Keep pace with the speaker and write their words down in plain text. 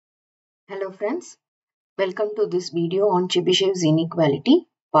Hello friends, welcome to this video on Chebysheff's inequality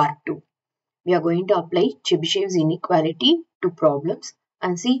part 2. We are going to apply Chebysheff's inequality to problems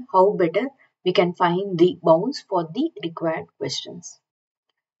and see how better we can find the bounds for the required questions.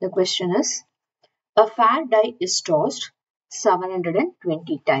 The question is, a fair die is tossed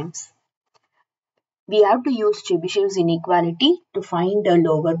 720 times. We have to use Chebysheff's inequality to find a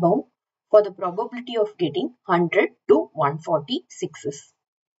lower bound for the probability of getting 100 to 146s.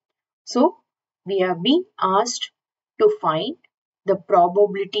 So, we have been asked to find the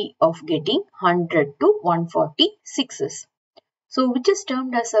probability of getting 100 to 146s. So, which is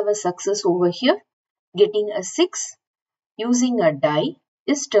termed as our success over here? Getting a 6 using a die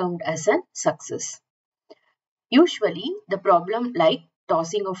is termed as a success. Usually, the problem like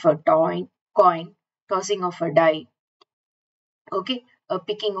tossing of a coin, tossing of a die,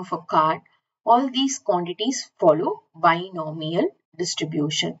 picking of a card, all these quantities follow binomial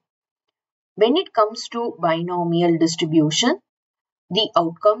distribution. When it comes to binomial distribution, the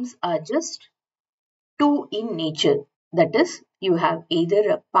outcomes are just two in nature. That is, you have either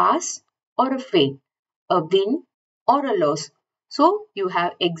a pass or a fail, a win or a loss. So, you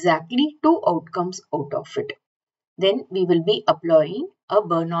have exactly two outcomes out of it. Then we will be applying a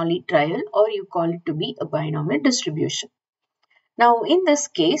Bernoulli trial, or you call it to be a binomial distribution. Now, in this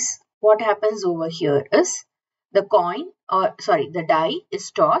case, what happens over here is the the die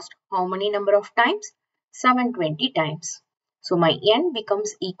is tossed how many number of times? 720 times. So, my n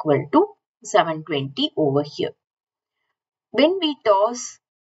becomes equal to 720 over here. When we toss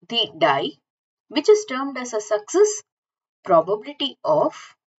the die, which is termed as a success, probability of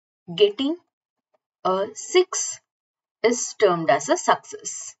getting a 6 is termed as a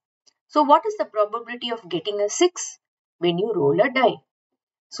success. So, what is the probability of getting a 6 when you roll a die?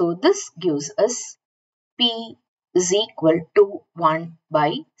 So, this gives us P is equal to 1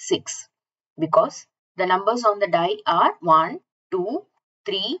 by 6 because the numbers on the die are 1, 2,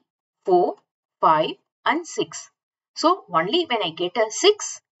 3, 4, 5 and 6. So, only when I get a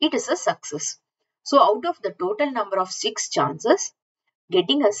 6, it is a success. So, out of the total number of 6 chances,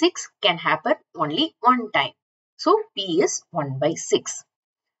 getting a 6 can happen only one time. So, P is 1 by 6.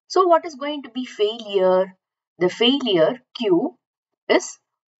 So, what is going to be failure? The failure Q is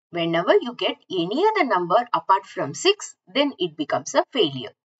whenever you get any other number apart from 6, then it becomes a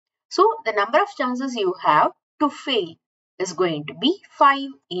failure. So, the number of chances you have to fail is going to be 5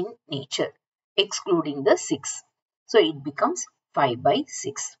 in nature, excluding the 6. So, it becomes 5 by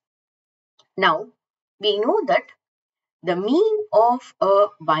 6. Now, we know that the mean of a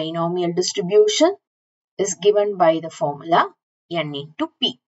binomial distribution is given by the formula n into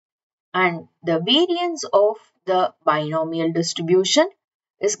p. And the variance of the binomial distribution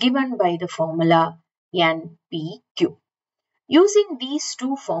is given by the formula NPQ. Using these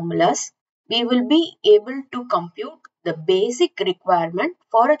two formulas, we will be able to compute the basic requirement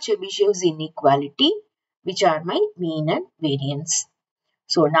for a Chebysheff's inequality, which are my mean and variance.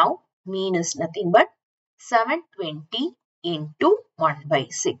 So now, mean is nothing but 720 into 1 by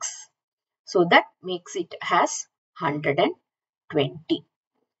 6. So that makes it as 120.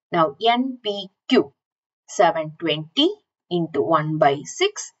 Now, NPQ, 720 into 1 by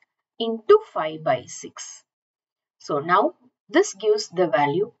 6 into 5 by 6. So, now this gives the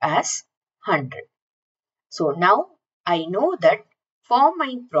value as 100. So, now I know that for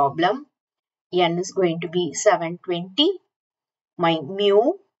my problem, n is going to be 720. My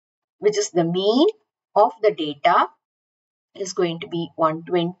mu, which is the mean of the data, is going to be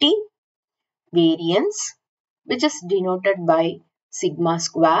 120. Variance, which is denoted by sigma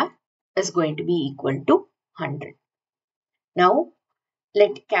square, is going to be equal to 100. Now,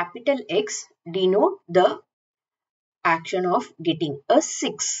 let capital X denote the action of getting a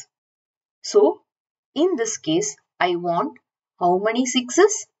 6. So, in this case, I want how many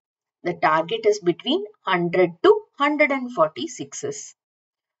 6s? The target is between 100 to 146s.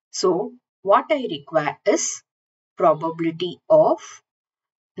 So, what I require is probability of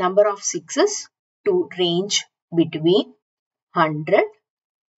number of 6s to range between 100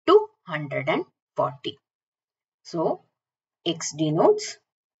 to 140. So, X denotes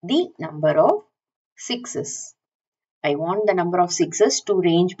the number of 6s. I want the number of 6s to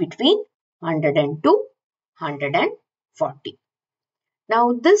range between 100 to 140.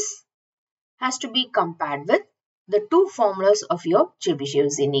 Now, this has to be compared with the two formulas of your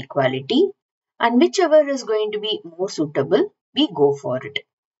Chebysheff's inequality, and whichever is going to be more suitable, we go for it.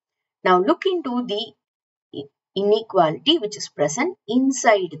 Now, look into the inequality which is present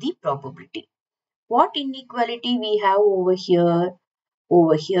inside the probability. What inequality we have over here?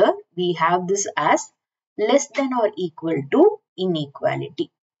 Over here, we have this as less than or equal to inequality.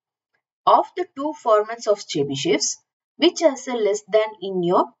 Of the two formats of Chebysheffs, which has a less than in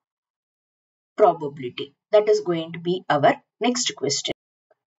your probability? That is going to be our next question.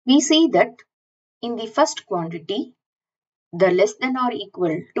 We see that in the first quantity, the less than or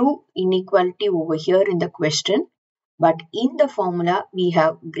equal to inequality over here in the question, but in the formula we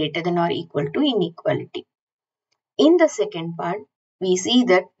have greater than or equal to inequality. In the second part, we see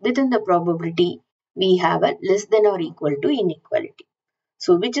that within the probability we have a less than or equal to inequality.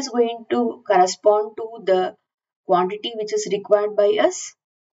 So which is going to correspond to the quantity which is required by us?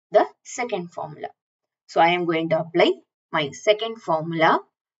 The second formula. So I am going to apply my second formula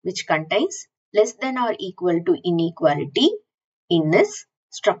which contains less than or equal to inequality in this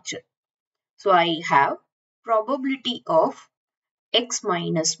structure. So I have probability of x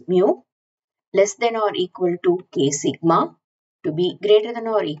minus mu less than or equal to k sigma to be greater than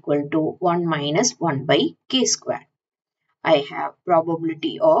or equal to 1 minus 1 by k square. I have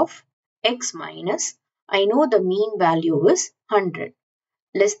probability of x minus, I know the mean value is 100,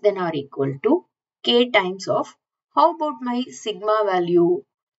 less than or equal to k times of, how about my sigma value?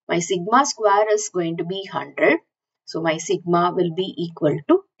 My sigma square is going to be 100. So my sigma will be equal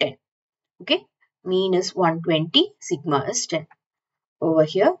to 10. Okay. Mean is 120, sigma is 10. Over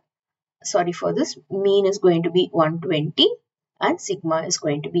here, sorry for this, mean is going to be 120 and sigma is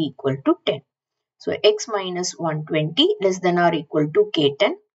going to be equal to 10. So x minus 120 less than or equal to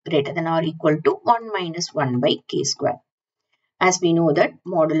k10 greater than or equal to 1 minus 1 by k square. As we know that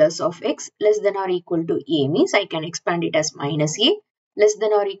modulus of x less than or equal to a means I can expand it as minus a less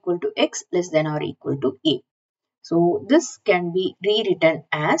than or equal to x less than or equal to a. So this can be rewritten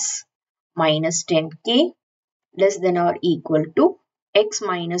as minus 10k less than or equal to x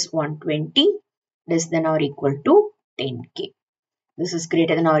minus 120 less than or equal to 10k. This is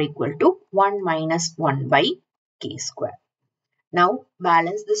greater than or equal to 1 minus 1 by k square. Now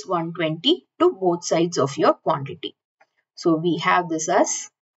balance this 120 to both sides of your quantity. So we have this as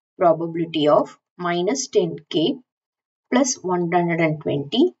probability of minus 10k plus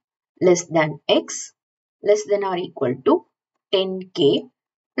 120 less than x less than or equal to 10k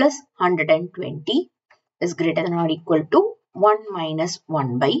plus 120 is greater than or equal to 1 minus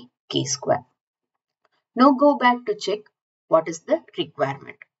 1 by k square. Now go back to check what is the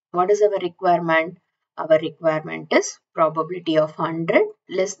requirement. What is our requirement? Our requirement is probability of 100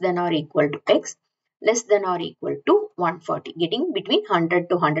 less than or equal to x less than or equal to 140, getting between 100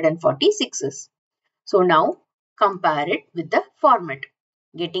 to 146. So now compare it with the format,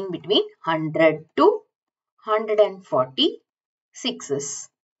 getting between 100 to 146.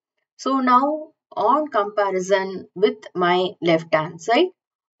 So now on comparison with my left hand side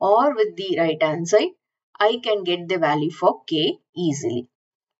or with the right hand side, I can get the value for k easily.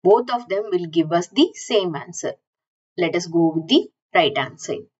 Both of them will give us the same answer. Let us go with the right hand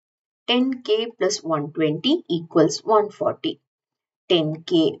side. 10k plus 120 equals 140.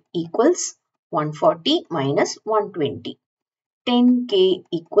 10k equals 140 minus 120. 10k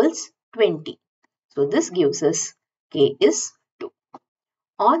equals 20. So this gives us k is 2.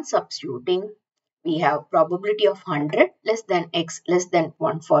 On substituting, we have probability of 100 less than x less than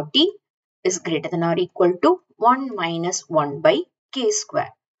 140 is greater than or equal to 1 minus 1 by k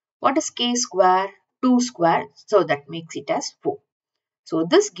square. What is k square? 2 square. So that makes it as 4. So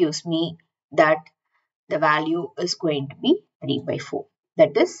this gives me that the value is going to be 3 by 4.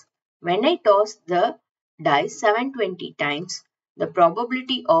 That is, when I toss the dice 720 times, the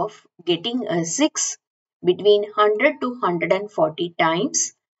probability of getting a 6 between 100 to 140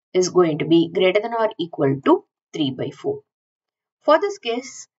 times is going to be greater than or equal to 3 by 4. For this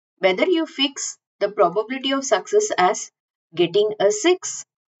case, whether you fix the probability of success as getting a 6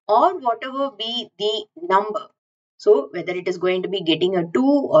 or whatever be the number. So whether it is going to be getting a 2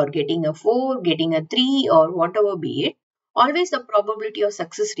 or getting a 4, getting a 3 or whatever be it, always the probability of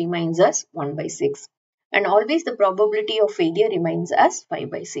success remains as 1 by 6 and always the probability of failure remains as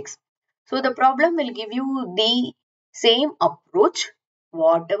 5 by 6. So the problem will give you the same approach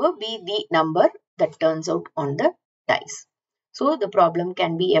whatever be the number that turns out on the dice. So the problem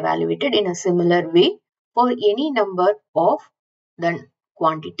can be evaluated in a similar way for any number of the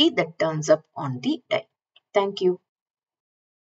quantity that turns up on the die. Thank you.